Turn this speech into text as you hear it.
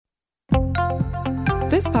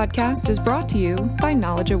This podcast is brought to you by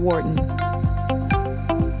Knowledge at Wharton.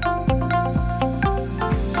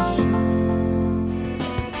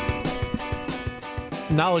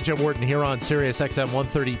 Knowledge at Wharton here on Sirius XM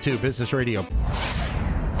 132 Business Radio.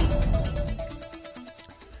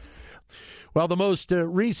 Well, the most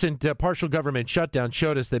recent partial government shutdown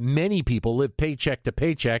showed us that many people live paycheck to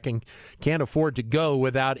paycheck and can't afford to go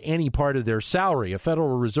without any part of their salary. A Federal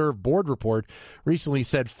Reserve Board report recently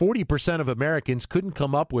said 40% of Americans couldn't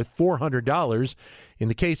come up with $400 in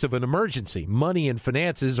the case of an emergency. Money and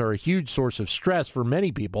finances are a huge source of stress for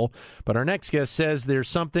many people, but our next guest says there's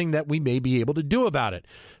something that we may be able to do about it.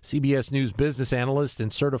 CBS News business analyst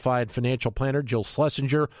and certified financial planner Jill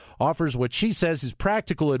Schlesinger offers what she says is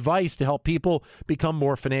practical advice to help people become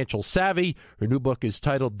more financial savvy. Her new book is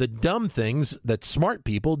titled The Dumb Things That Smart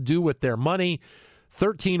People Do With Their Money,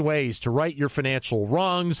 13 Ways to Right Your Financial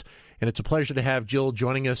Wrongs. And it's a pleasure to have Jill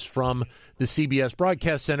joining us from the CBS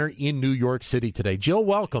Broadcast Center in New York City today. Jill,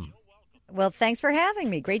 welcome. Well, thanks for having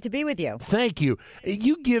me. Great to be with you. Thank you.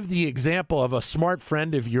 You give the example of a smart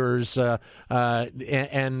friend of yours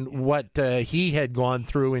and what he had gone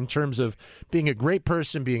through in terms of being a great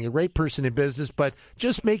person in business, but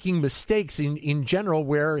just making mistakes in general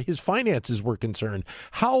where his finances were concerned.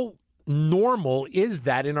 How normal is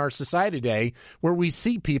that in our society today where we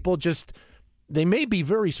see people just... They may be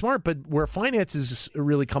very smart, but where finances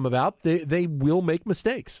really come about, they will make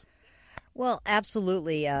mistakes. Well,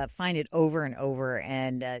 absolutely. Find it over and over.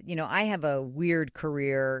 And, I have a weird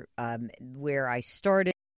career where I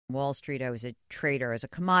started on Wall Street. I was a trader, as a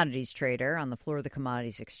commodities trader on the floor of the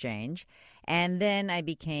Commodities Exchange. And then I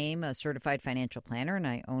became a certified financial planner, and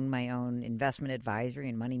I own my own investment advisory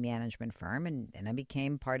and money management firm, and I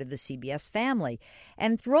became part of the CBS family.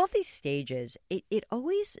 And through all these stages, it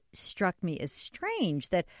always struck me as strange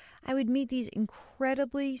that I would meet these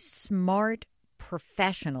incredibly smart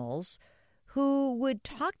professionals who would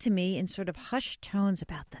talk to me in sort of hushed tones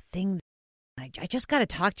about the thing. I just got to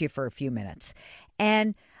talk to you for a few minutes.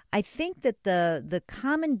 And I think that the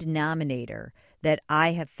common denominator that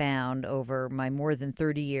I have found over my more than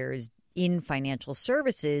 30 years in financial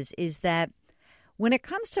services is that when it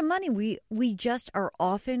comes to money, we just are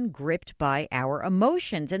often gripped by our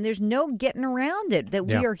emotions, and there's no getting around it, that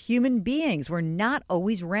we are human beings. We're not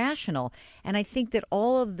always rational. And I think that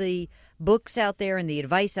all of the books out there and the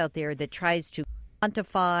advice out there that tries to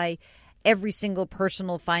quantify every single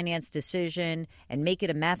personal finance decision and make it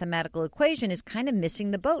a mathematical equation is kind of missing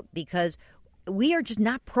the boat, because we are just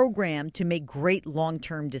not programmed to make great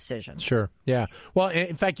long-term decisions. Sure. Yeah. Well,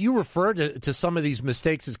 in fact, you refer to some of these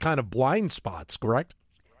mistakes as kind of blind spots, correct?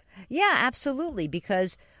 Yeah, absolutely.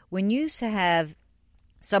 Because when you have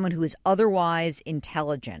someone who is otherwise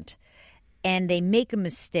intelligent and they make a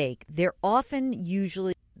mistake, they're often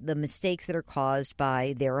usually the mistakes that are caused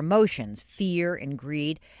by their emotions, fear and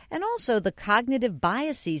greed, and also the cognitive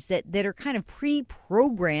biases that are kind of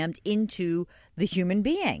pre-programmed into the human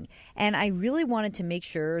being. And I really wanted to make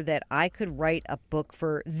sure that I could write a book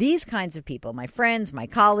for these kinds of people, my friends, my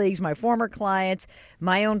colleagues, my former clients,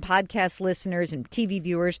 my own podcast listeners and TV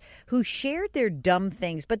viewers who shared their dumb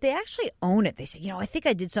things, but they actually own it. They say, I think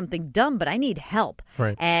I did something dumb, but I need help.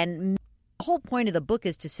 Right. And the whole point of the book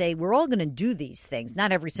is to say we're all going to do these things,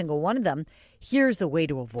 not every single one of them. Here's the way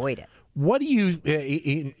to avoid it. What do you,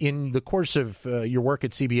 in the course of your work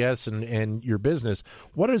at CBS and your business,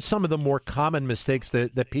 what are some of the more common mistakes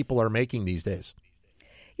that people are making these days?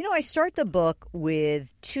 I start the book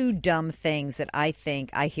with two dumb things that I think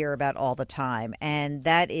I hear about all the time, and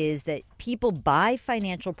that is that people buy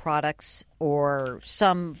financial products or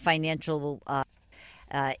some financial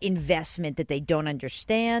investment that they don't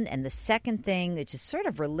understand. And the second thing, which is sort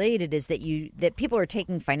of related, is that people are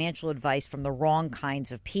taking financial advice from the wrong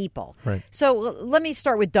kinds of people. Right. So let me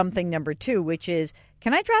start with dumb thing number 2, which is,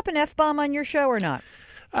 can I drop an F-bomb on your show or not?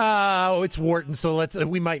 It's Wharton, so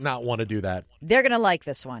we might not want to do that. They're going to like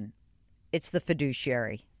this one. It's the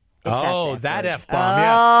fiduciary. That F-bomb,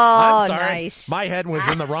 yeah. I'm sorry. Nice. My head was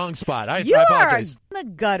in the wrong spot. I You apologize. are in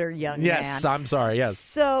the gutter, young man. Yes, I'm sorry, yes.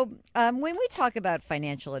 So when we talk about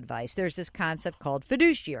financial advice, there's this concept called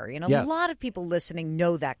fiduciary. And a lot of people listening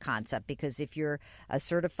know that concept, because if you're a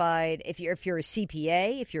certified, if you're a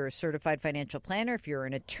CPA, if you're a certified financial planner, if you're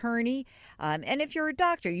an attorney, and if you're a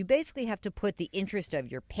doctor, you basically have to put the interest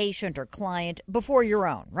of your patient or client before your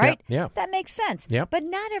own, right? Yeah. That makes sense. Yeah. But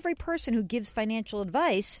not every person who gives financial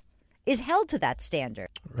advice is held to that standard.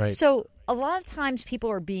 Right. So a lot of times people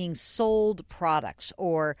are being sold products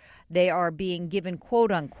or they are being given quote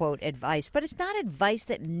unquote advice, but it's not advice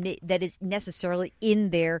that is necessarily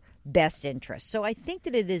in their best interest. So I think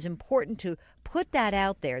that it is important to put that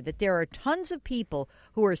out there, that there are tons of people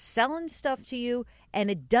who are selling stuff to you and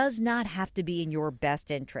it does not have to be in your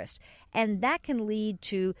best interest. And that can lead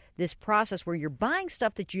to this process where you're buying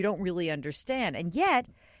stuff that you don't really understand. And yet,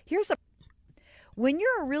 when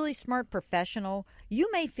you're a really smart professional, you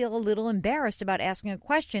may feel a little embarrassed about asking a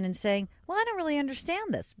question and saying, well, I don't really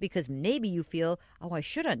understand this, because maybe you feel, oh, I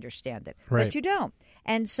should understand it, right. But you don't.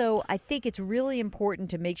 And so I think it's really important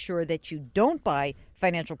to make sure that you don't buy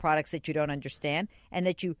financial products that you don't understand and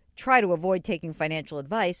that you try to avoid taking financial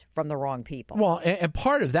advice from the wrong people. Well, and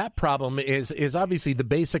part of that problem is obviously the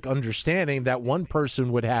basic understanding that one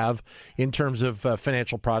person would have in terms of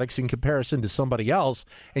financial products in comparison to somebody else.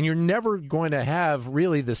 And you're never going to have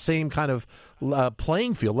really the same kind of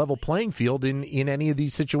level playing field in any of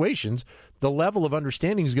these situations. The level of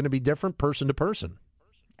understanding is going to be different person to person.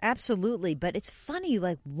 Absolutely. But it's funny,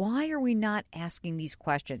 like, why are we not asking these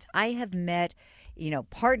questions? I have met,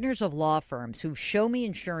 partners of law firms who show me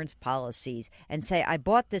insurance policies and say, I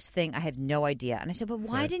bought this thing, I have no idea. And I said, but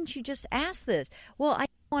why didn't you just ask this? Well, I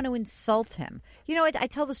want to insult him. I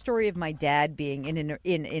tell the story of my dad being in an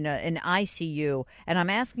ICU, and I'm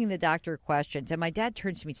asking the doctor questions, and my dad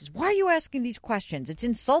turns to me and says, why are you asking these questions? It's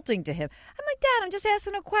insulting to him. I'm like, Dad, I'm just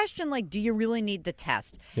asking a question. Like, do you really need the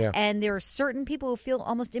test? Yeah. And there are certain people who feel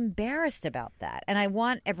almost embarrassed about that. And I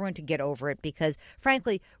want everyone to get over it because,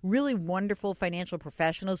 frankly, really wonderful financial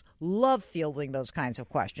professionals love fielding those kinds of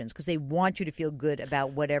questions because they want you to feel good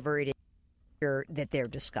about whatever it is that they're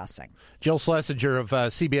discussing. Jill Schlesinger of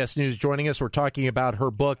CBS News joining us. We're talking about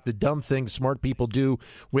her book, The Dumb Things Smart People Do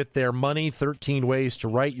with Their Money, 13 Ways to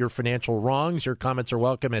Right Your Financial Wrongs. Your comments are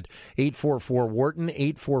welcome at 844-WHARTON,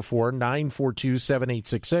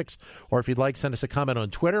 844-942-7866. Or if you'd like, send us a comment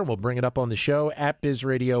on Twitter. We'll bring it up on the show at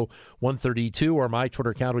BizRadio132 or my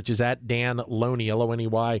Twitter account, which is at Dan Loney,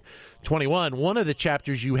 Loney 21. One of the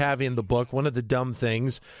chapters you have in the book, one of the dumb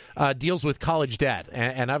things, deals with college debt.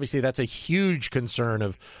 And obviously that's a huge concern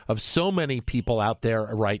of so many people out there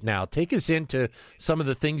right now. Take us into some of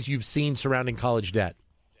the things you've seen surrounding college debt.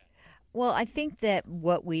 Well, I think that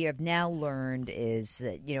what we have now learned is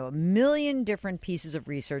that, a million different pieces of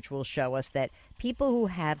research will show us that people who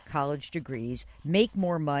have college degrees make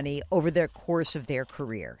more money over the course of their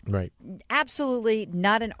career. Right. Absolutely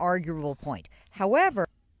not an arguable point. However,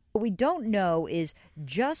 what we don't know is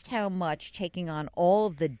just how much taking on all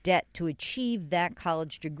of the debt to achieve that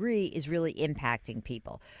college degree is really impacting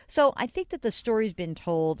people. So I think that the story's been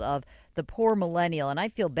told of the poor millennial, and I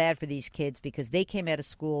feel bad for these kids because they came out of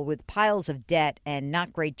school with piles of debt and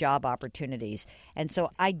not great job opportunities. And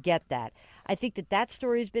so I get that. I think that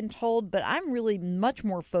story's been told, but I'm really much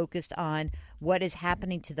more focused on what is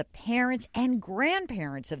happening to the parents and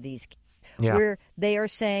grandparents of these kids, where they are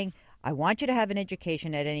saying, I want you to have an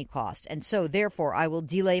education at any cost, and so therefore I will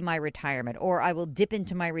delay my retirement, or I will dip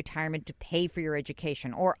into my retirement to pay for your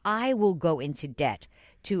education, or I will go into debt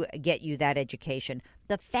to get you that education.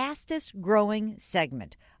 The fastest growing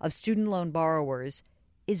segment of student loan borrowers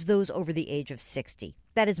is those over the age of 60.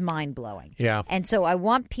 That is mind-blowing. Yeah. And so I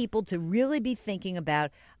want people to really be thinking about,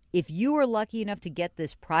 if you are lucky enough to get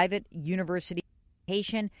this private university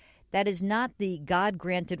education, that is not the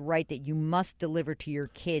God-granted right that you must deliver to your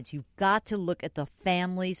kids. You've got to look at the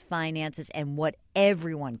family's finances and what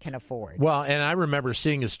everyone can afford. Well, and I remember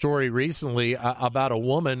seeing a story recently about a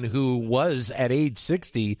woman who was at age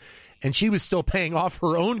 60, and she was still paying off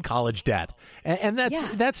her own college debt. And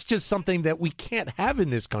that's just something that we can't have in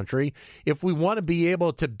this country if we want to be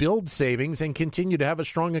able to build savings and continue to have a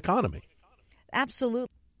strong economy. Absolutely.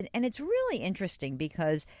 And it's really interesting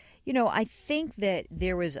because, I think that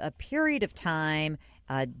there was a period of time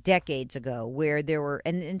decades ago where there were,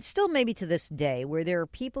 and still maybe to this day, where there are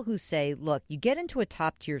people who say, look, you get into a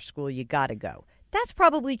top-tier school, you got to go. That's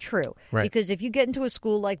probably true. Right. Because if you get into a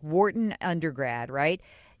school like Wharton undergrad, right,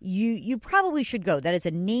 you probably should go. That is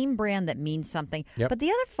a name brand that means something. Yep. But the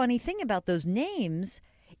other funny thing about those names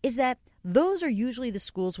is that those are usually the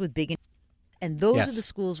schools with big. And those are the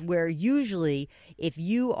schools where usually if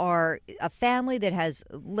you are a family that has,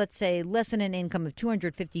 let's say, less than an income of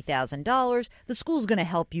 $250,000, the school's going to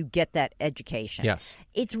help you get that education. Yes.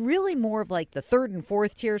 It's really more of like the third and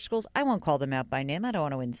fourth tier schools. I won't call them out by name. I don't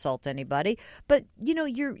want to insult anybody. But,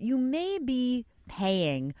 you may be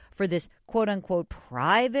paying for this quote-unquote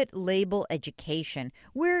private label education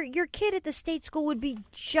where your kid at the state school would be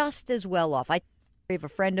just as well off. I of a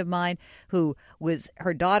friend of mine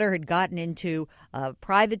her daughter had gotten into a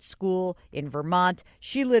private school in Vermont.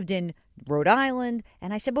 She lived in Rhode Island.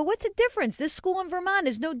 And I said, well, what's the difference? This school in Vermont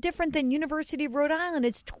is no different than University of Rhode Island.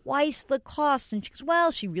 It's twice the cost. And she goes,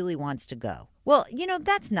 well, she really wants to go. Well,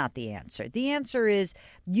 that's not the answer. The answer is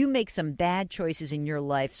you make some bad choices in your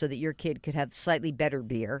life so that your kid could have slightly better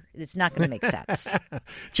beer. It's not going to make sense.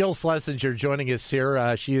 Jill Schlesinger joining us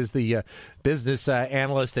here. She is the business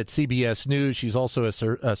analyst at CBS News. She's also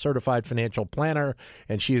a certified financial planner,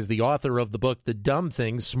 and she is the author of the book, The Dumb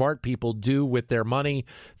Things Smart People Do With Their Money,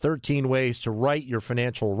 13 Ways to Right Your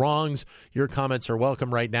Financial Wrongs. Your comments are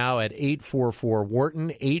welcome right now at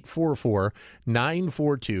 844-WHARTON,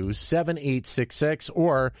 844-942-7866.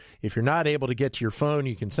 Or if you're not able to get to your phone,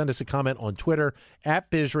 you can send us a comment on Twitter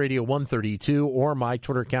at BizRadio132 or my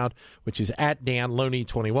Twitter account, which is at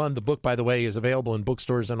DanLoney21. The book, by the way, is available in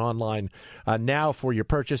bookstores and online now for your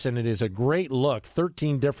purchase, and it is a great look.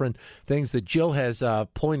 13 different things that Jill has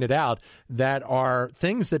pointed out that are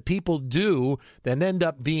things that people do that end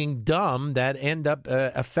up being dumb, that end up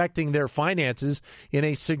affecting their finances in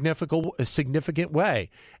a significant way.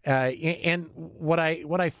 And what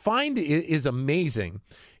I find is amazing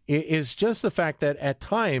is just the fact that at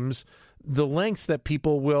times the lengths that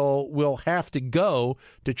people will have to go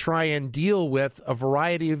to try and deal with a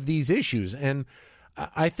variety of these issues. And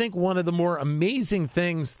I think one of the more amazing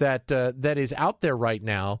things that is out there right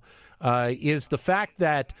now is the fact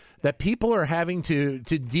that people are having to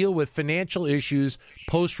deal with financial issues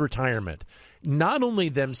post-retirement. Not only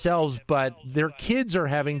themselves, but their kids are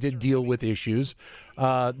having to deal with issues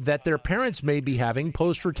that their parents may be having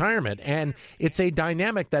post-retirement. And it's a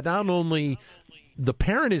dynamic that not only the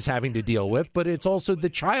parent is having to deal with, but it's also the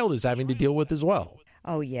child is having to deal with as well.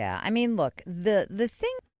 Oh, yeah. I mean, look, the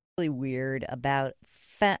thing really weird about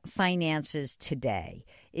finances today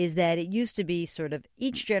is that it used to be sort of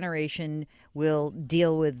each generation will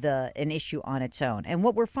deal with an issue on its own. And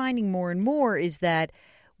what we're finding more and more is that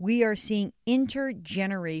we are seeing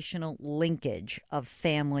intergenerational linkage of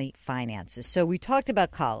family finances. So we talked about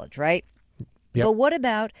college, right? Yep. But what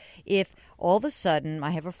about if all of a sudden I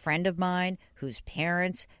have a friend of mine whose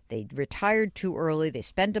parents, they retired too early, they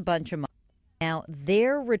spent a bunch of money. Now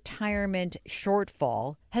their retirement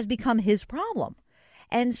shortfall has become his problem.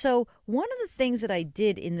 And so one of the things that I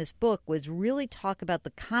did in this book was really talk about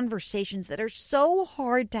the conversations that are so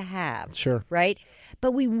hard to have. Sure. Right?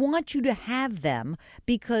 But we want you to have them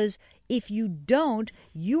because if you don't,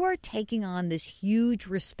 you are taking on this huge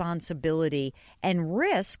responsibility and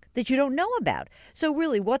risk that you don't know about. So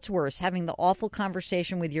really, what's worse, having the awful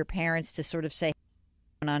conversation with your parents to sort of say,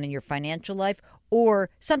 what's going on in your financial life, or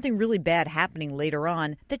something really bad happening later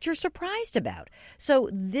on that you're surprised about. So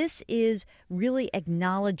this is really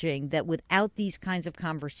acknowledging that without these kinds of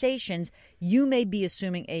conversations, you may be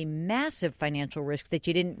assuming a massive financial risk that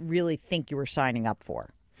you didn't really think you were signing up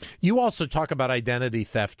for. You also talk about identity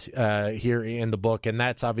theft here in the book, and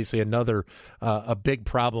that's obviously another a big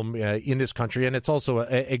problem in this country, and it's also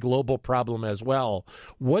a global problem as well.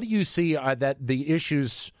 What do you see that the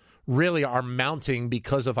issues really are mounting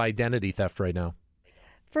because of identity theft right now?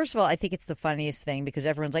 First of all, I think it's the funniest thing because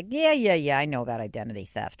everyone's like, yeah, I know about identity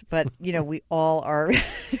theft. But, we all are.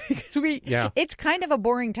 It's kind of a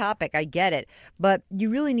boring topic. I get it. But you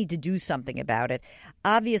really need to do something about it.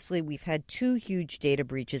 Obviously, we've had two huge data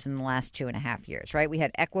breaches in the last 2.5 years, right? We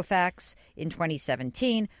had Equifax in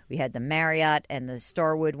 2017. We had the Marriott and the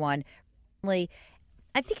Starwood one. I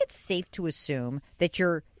think it's safe to assume that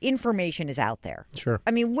your information is out there. Sure.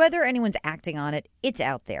 I mean, whether anyone's acting on it, it's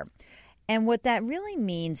out there. And what that really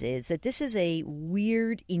means is that this is a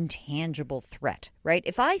weird, intangible threat, right?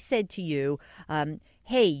 If I said to you,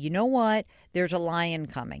 hey, you know what? There's a lion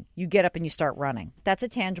coming. You get up and you start running. That's a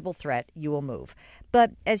tangible threat. You will move.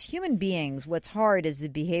 But as human beings, what's hard, as the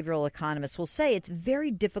behavioral economists will say, it's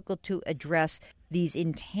very difficult to address these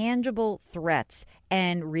intangible threats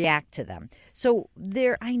and react to them. So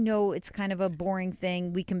I know it's kind of a boring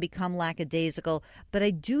thing. We can become lackadaisical, but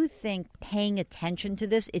I do think paying attention to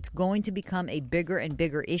this, it's going to become a bigger and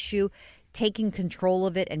bigger issue. Taking control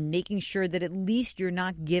of it and making sure that at least you're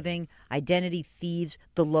not giving identity thieves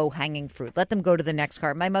the low-hanging fruit. Let them go to the next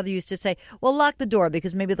car. My mother used to say, well, lock the door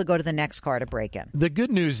because maybe they'll go to the next car to break in. The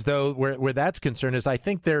good news, though, where that's concerned is I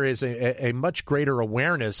think there is a much greater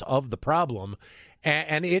awareness of the problem.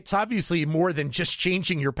 And it's obviously more than just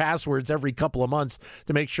changing your passwords every couple of months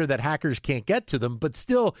to make sure that hackers can't get to them. But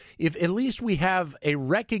still, if at least we have a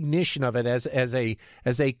recognition of it as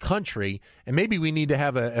a country, and maybe we need to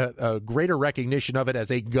have a greater recognition of it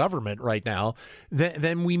as a government right now,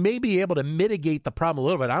 then we may be able to mitigate the problem a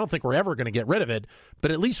little bit. I don't think we're ever going to get rid of it,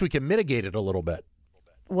 but at least we can mitigate it a little bit.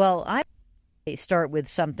 Well, I start with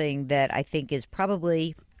something that I think is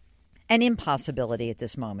probably an impossibility at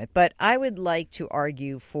this moment. But I would like to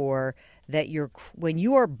argue for that when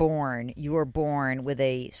you are born with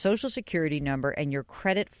a Social Security number and your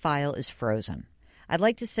credit file is frozen. I'd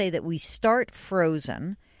like to say that we start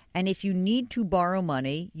frozen, and if you need to borrow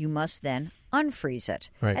money, you must then unfreeze it.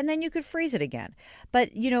 Right. And then you could freeze it again.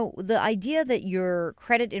 But, the idea that your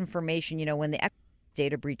credit information, when the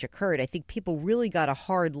data breach occurred, I think people really got a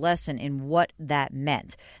hard lesson in what that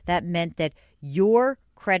meant. That meant that your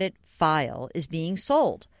credit file is being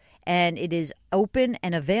sold, and it is open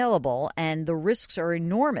and available, and the risks are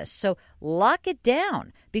enormous. So lock it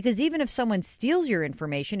down, because even if someone steals your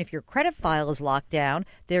information, if your credit file is locked down,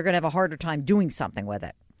 they're going to have a harder time doing something with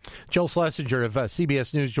it. Jill Schlesinger of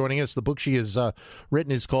CBS News joining us. The book she has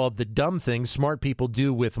written is called The Dumb Things Smart People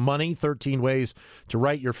Do with Money, 13 Ways to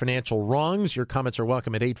Right Your Financial Wrongs. Your comments are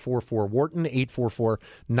welcome at 844-WHARTON,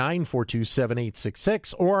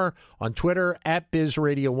 844-942-7866, or on Twitter at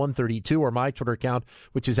BizRadio132, or my Twitter account,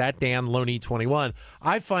 which is at DanLoney21.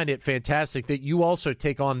 I find it fantastic that you also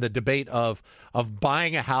take on the debate of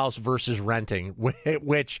buying a house versus renting,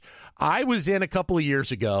 which I was in a couple of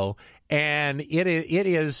years ago. And it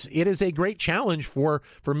is a great challenge for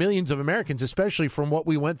millions of Americans, especially from what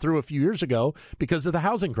we went through a few years ago because of the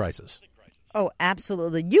housing crisis. Oh,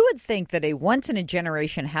 absolutely. You would think that a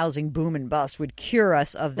once-in-a-generation housing boom and bust would cure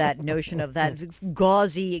us of that notion of that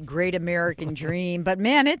gauzy great American dream. But,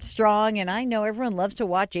 man, it's strong, and I know everyone loves to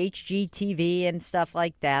watch HGTV and stuff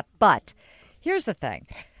like that. But here's the thing.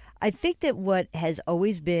 I think that what has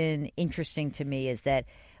always been interesting to me is that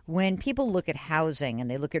when people look at housing and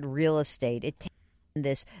they look at real estate, it takes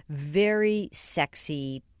this very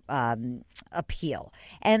sexy appeal.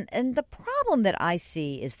 And the problem that I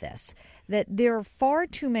see is this, that there are far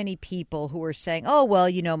too many people who are saying, oh, well,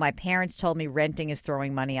 my parents told me renting is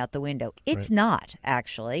throwing money out the window. It's right. not,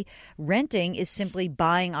 actually. Renting is simply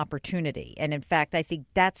buying opportunity. And in fact, I think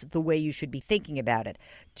that's the way you should be thinking about it.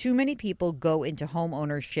 Too many people go into home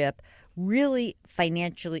ownership really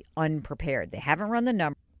financially unprepared. They haven't run the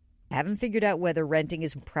numbers. Haven't figured out whether renting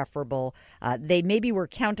is preferable. They maybe were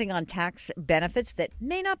counting on tax benefits that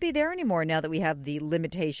may not be there anymore now that we have the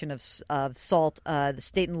limitation of SALT, the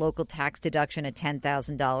state and local tax deduction at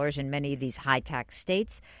 $10,000 in many of these high-tax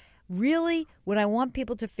states. Really, what I want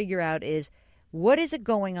people to figure out is, what is it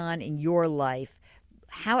going on in your life?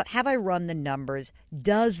 How have I run the numbers?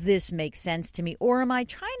 Does this make sense to me? Or am I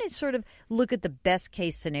trying to sort of look at the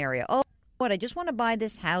best-case scenario? Oh, I just want to buy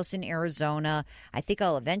this house in Arizona. I think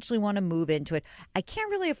I'll eventually want to move into it. I can't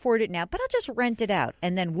really afford it now, but I'll just rent it out.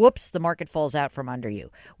 And then, whoops, the market falls out from under you.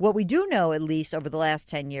 What we do know, at least over the last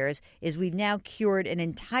 10 years, is we've now cured an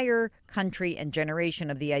entire country and generation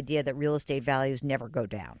of the idea that real estate values never go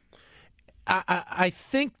down. I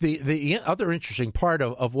think the other interesting part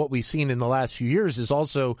of what we've seen in the last few years is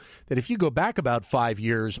also that if you go back about 5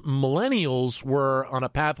 years, millennials were on a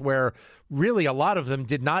path where really a lot of them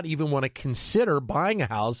did not even want to consider buying a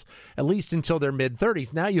house, at least until their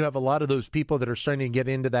mid-30s. Now you have a lot of those people that are starting to get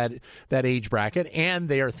into that age bracket, and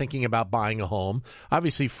they are thinking about buying a home.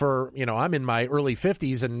 Obviously, I'm in my early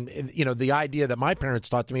 50s, and the idea that my parents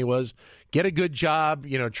taught to me was get a good job,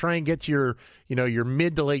 try and get to your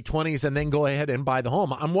mid to late 20s, and then go ahead and buy the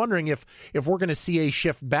home. I'm wondering if we're going to see a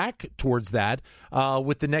shift back towards that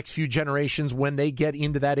with the next few generations when they get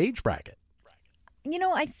into that age bracket.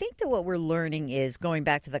 I think that what we're learning is, going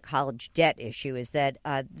back to the college debt issue, is that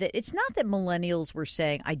it's not that millennials were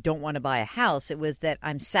saying, I don't want to buy a house. It was that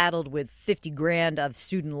I'm saddled with $50,000 of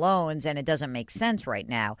student loans and it doesn't make sense right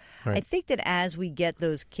now. Right. I think that as we get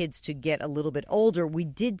those kids to get a little bit older, we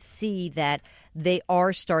did see that they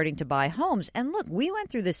are starting to buy homes. And look, we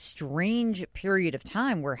went through this strange period of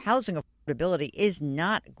time where housing affordability is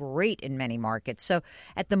not great in many markets. So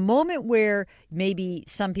at the moment where maybe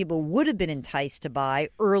some people would have been enticed to buy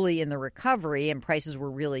early in the recovery and prices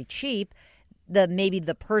were really cheap, maybe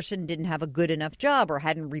the person didn't have a good enough job or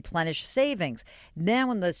hadn't replenished savings. Now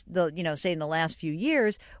in say in the last few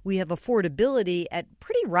years, we have affordability at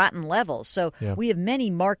pretty rotten levels. So we have many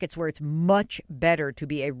markets where it's much better to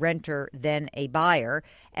be a renter than a buyer.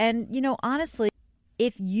 And, honestly,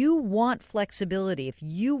 if you want flexibility, if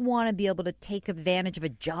you want to be able to take advantage of a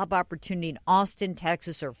job opportunity in Austin,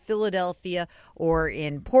 Texas, or Philadelphia, or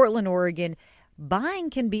in Portland, Oregon, buying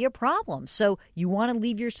can be a problem. So you want to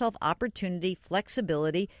leave yourself opportunity,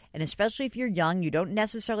 flexibility, and especially if you're young, you don't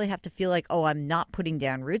necessarily have to feel like, oh, I'm not putting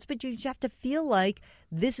down roots, but you just have to feel like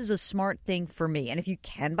this is a smart thing for me. And if you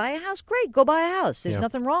can buy a house, great, go buy a house. There's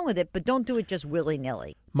nothing wrong with it, but don't do it just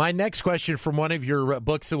willy-nilly. My next question from one of your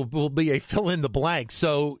books will be a fill in the blank.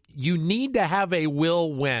 So you need to have a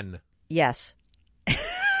will when? Yes.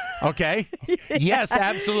 Okay. Yes,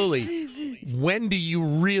 absolutely.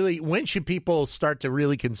 When should people start to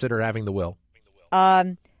really consider having the will?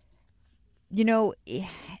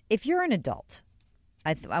 If you're an adult,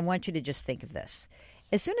 I want you to just think of this.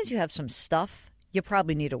 As soon as you have some stuff, you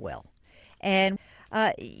probably need a will. And,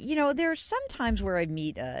 there are some times where I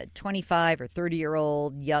meet a 25 or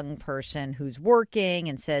 30-year-old young person who's working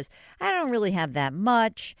and says, I don't really have that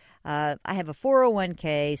much. I have a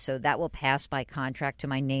 401k, so that will pass by contract to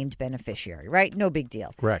my named beneficiary, right? No big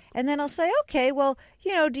deal. Correct. And then I'll say, okay, well,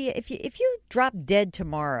 if you drop dead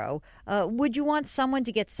tomorrow, would you want someone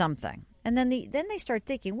to get something? And then they start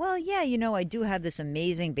thinking, well, yeah, I do have this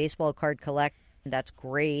amazing baseball card collection. That's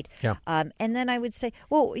great. Yeah. And then I would say,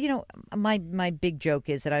 well, my big joke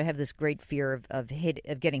is that I have this great fear of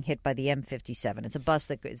getting hit by the M57. It's a bus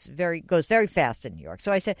that goes very fast in New York.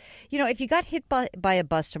 So I said, if you got hit by a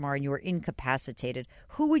bus tomorrow and you were incapacitated,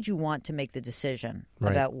 who would you want to make the decision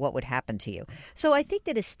about what would happen to you? So I think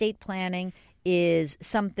that estate planning is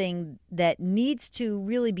something that needs to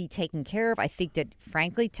really be taken care of. I think that,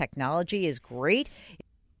 frankly, technology is great.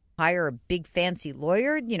 Hire a big fancy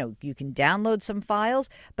lawyer, you can download some files.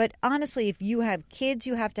 But honestly, if you have kids,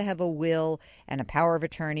 you have to have a will and a power of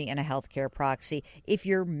attorney and a healthcare proxy. If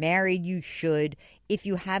you're married, you should. If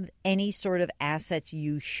you have any sort of assets,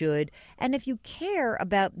 you should. And if you care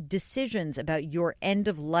about decisions about your end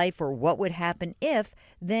of life or what would happen if,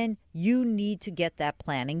 then you need to get that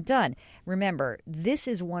planning done. Remember, this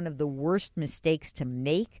is one of the worst mistakes to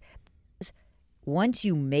make. Once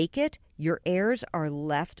you make it, your heirs are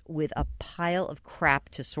left with a pile of crap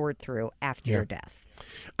to sort through after your death.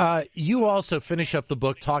 You also finish up the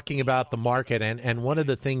book talking about the market, and one of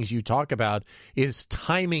the things you talk about is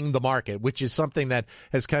timing the market, which is something that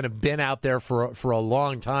has kind of been out there for a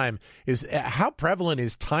long time. How prevalent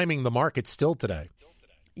is timing the market still today?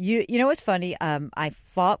 You know what's funny? I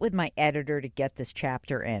fought with my editor to get this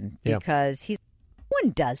chapter in because no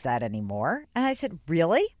one does that anymore. And I said,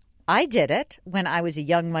 really? I did it when I was a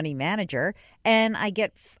young money manager, and I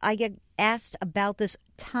get asked about this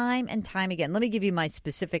time and time again. Let me give you my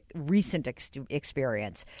specific recent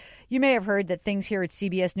experience. You may have heard that things here at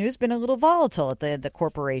CBS News have been a little volatile at the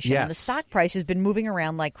corporation. Yes. And the stock price has been moving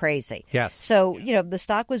around like crazy. Yes. So, the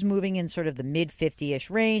stock was moving in sort of the mid-50-ish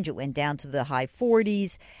range. It went down to the high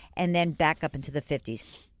 40s and then back up into the 50s.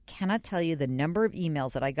 Cannot tell you the number of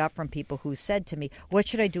emails that I got from people who said to me, what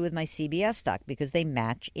should I do with my CBS stock? Because they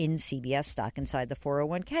match in CBS stock inside the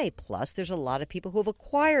 401k. Plus, there's a lot of people who have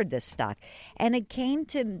acquired this stock. And it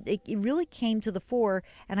really came to the fore,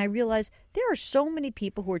 and I realized there are so many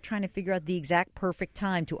people who are trying to figure out the exact perfect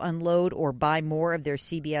time to unload or buy more of their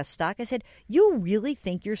CBS stock. I said, you really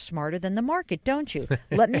think you're smarter than the market, don't you?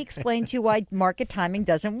 Let me explain to you why market timing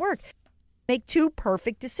doesn't work. Make two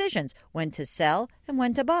perfect decisions, when to sell and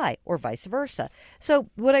when to buy, or vice versa. So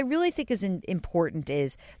what I really think is important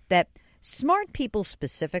is that smart people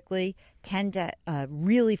specifically tend to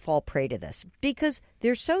really fall prey to this because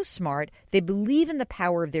they're so smart. They believe in the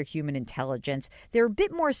power of their human intelligence. They're a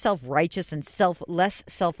bit more self-righteous and less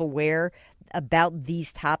self-aware about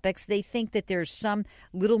these topics. They think that there's some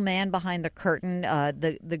little man behind the curtain,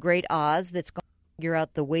 the great Oz, that's going to figure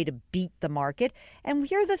out the way to beat the market. And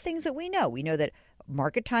here are the things that we know. We know that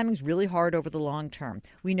market timing is really hard over the long term.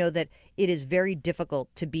 We know that it is very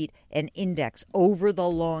difficult to beat an index over the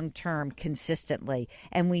long term consistently.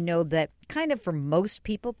 And we know that kind of for most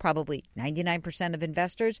people, probably 99% of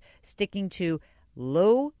investors, sticking to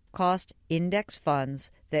low-cost index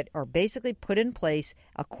funds that are basically put in place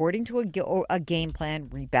according to a game plan,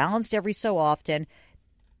 rebalanced every so often,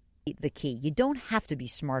 the key. You don't have to be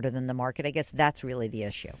smarter than the market. I guess that's really the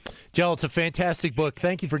issue. Jill, it's a fantastic book.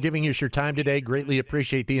 Thank you for giving us your time today. Greatly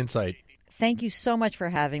appreciate the insight. Thank you so much for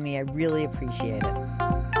having me. I really appreciate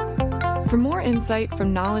it. For more insight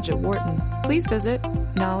from Knowledge at Wharton, please visit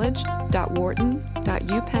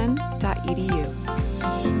knowledge.wharton.upenn.edu.